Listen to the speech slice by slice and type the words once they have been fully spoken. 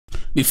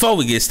Before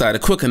we get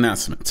started, quick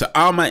announcement to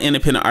all my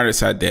independent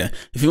artists out there.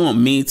 If you want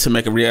me to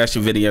make a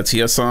reaction video to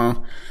your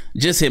song,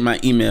 just hit my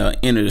email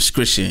in the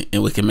description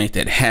and we can make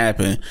that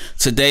happen.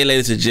 Today,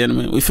 ladies and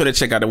gentlemen, we finna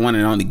check out the one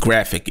and only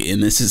Graphic,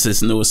 and this is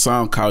his newest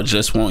song called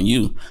Just Want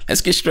You.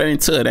 Let's get straight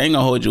into it. I ain't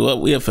gonna hold you up.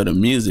 We here for the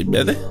music,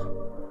 brother.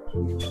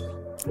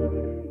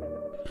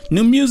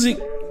 New music.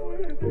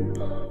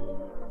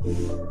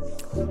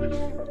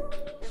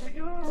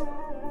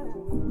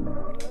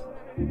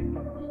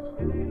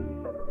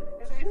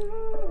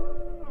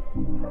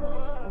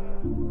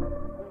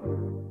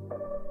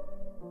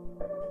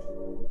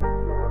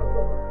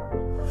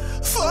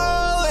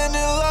 Falling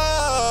in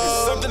love is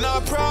something I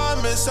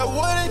promise I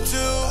wouldn't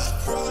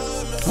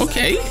do.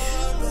 Okay.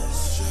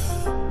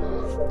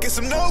 Guess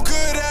I'm no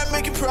good at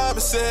making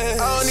promises.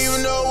 I don't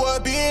even know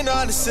what being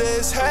honest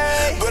is.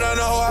 Hey, but I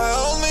know I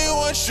only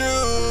want you.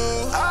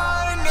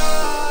 I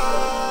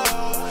know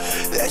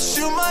that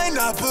you might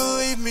not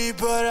believe me,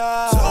 but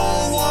I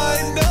don't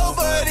want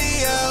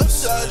nobody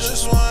else. I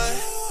just want.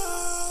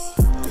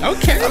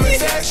 Okay. I'm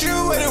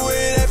infatuated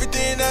with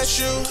everything that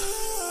you.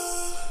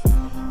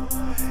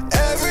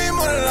 Every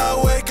morning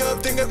I wake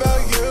up thinking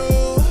about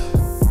you.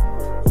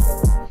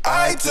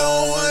 I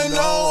don't want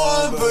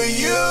no one but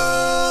you.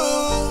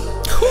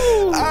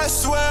 I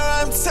swear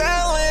I'm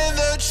telling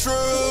the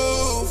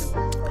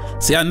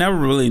truth. See, I never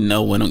really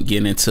know what I'm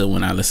getting into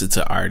when I listen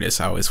to artists.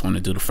 I always want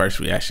to do the first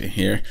reaction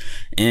here.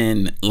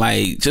 And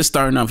like, just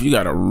starting off, you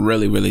got a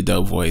really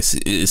dope voice.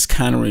 It's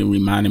kind of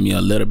reminding me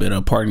a little bit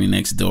of Party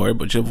Next Door,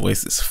 but your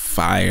voice is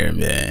fire,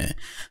 man.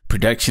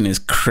 Production is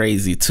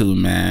crazy too,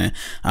 man.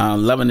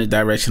 Loving the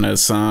direction of the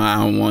song. I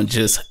don't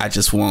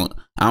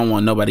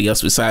want nobody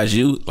else besides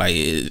you. Like,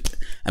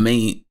 I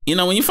mean, you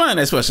know, when you find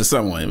that special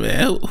someone,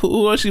 man,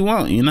 who else you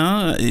want? You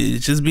know,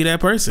 just be that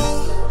person.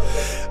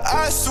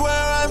 I swear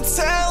I'm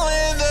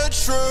telling the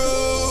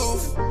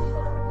truth.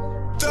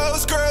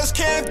 Those girls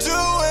can't do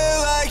it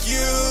like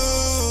you.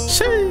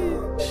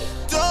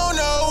 Sheesh. Don't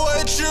know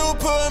what you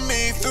put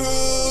me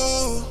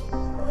through,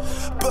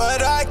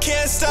 but I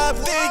can't stop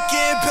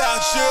thinking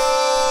about you.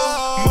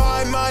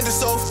 My mind is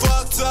so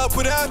fucked up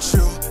without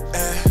you,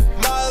 and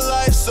my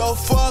life so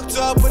fucked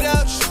up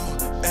without you,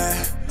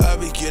 and I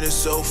be getting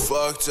so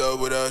fucked up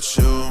without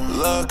you.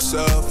 Looks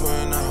up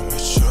when I'm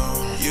with you.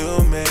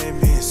 You made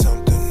me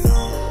something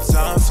new.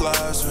 Time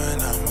flies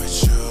when I'm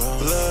with you.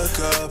 Look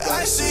up,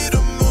 I see the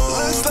moon.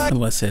 Looks like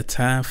what's that?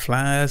 Time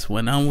flies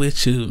when I'm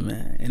with you,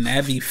 man. And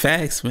that be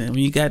facts, man. When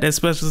you got that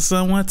special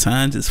someone,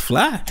 time just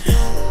fly.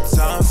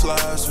 Time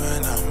flies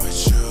when I'm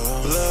with you.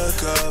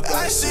 Look up,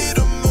 I see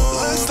the moon.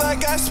 Looks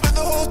like I spent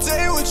the whole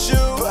day with you,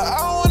 but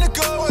I wanna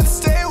go and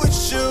stay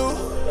with you.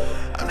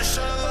 I'm just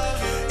trying to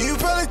love you. You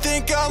probably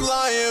think I'm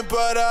lying,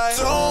 but I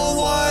don't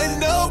want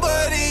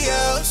nobody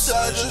else.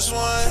 I just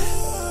want.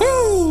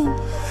 Woo!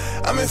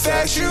 I'm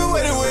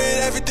infatuated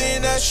with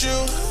everything that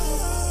you.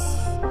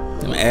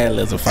 Them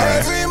ad-libs are fire.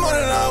 Every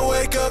morning I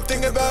wake up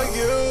thinking about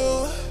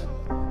you.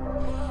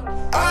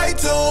 I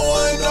don't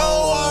want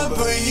no one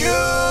but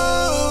you.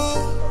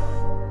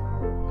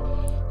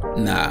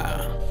 Nah.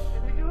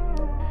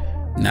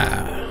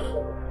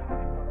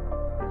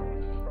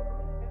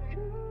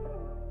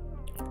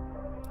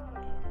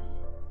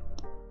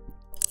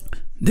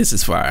 This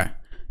is fire.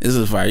 This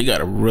is fire. You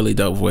got a really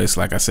dope voice,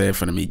 like I said,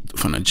 from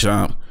the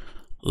jump.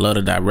 Love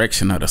the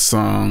direction of the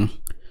song.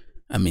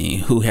 I mean,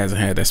 who hasn't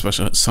had that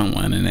special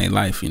someone in their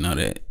life, you know,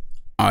 that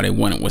all they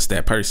wanted was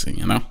that person,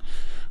 you know?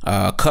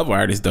 Cover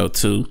artist though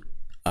too.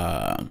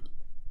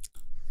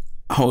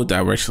 Whole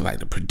direction, like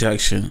the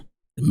production,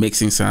 the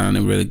mixing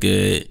sounding really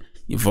good,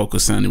 your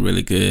vocal sounding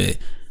really good.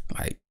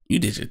 Like, you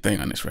did your thing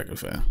on this record,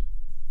 fam.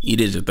 You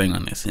did your thing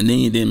on this. And then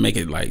you didn't make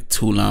it like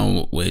too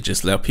long where it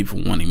just left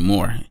people wanting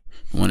more.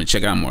 Want to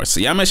check out more. So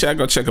y'all make sure I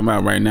go check them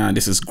out right now.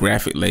 This is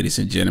Graphic, ladies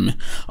and gentlemen.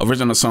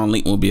 Original song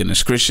link will be in the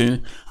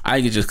description.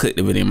 I can just click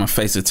the video in my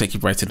face to take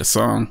you right to the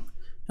song.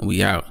 And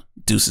we out.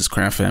 Deuces,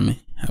 Crown Family.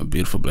 Have a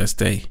beautiful, blessed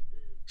day.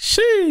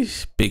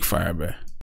 Sheesh. Big fire, bro.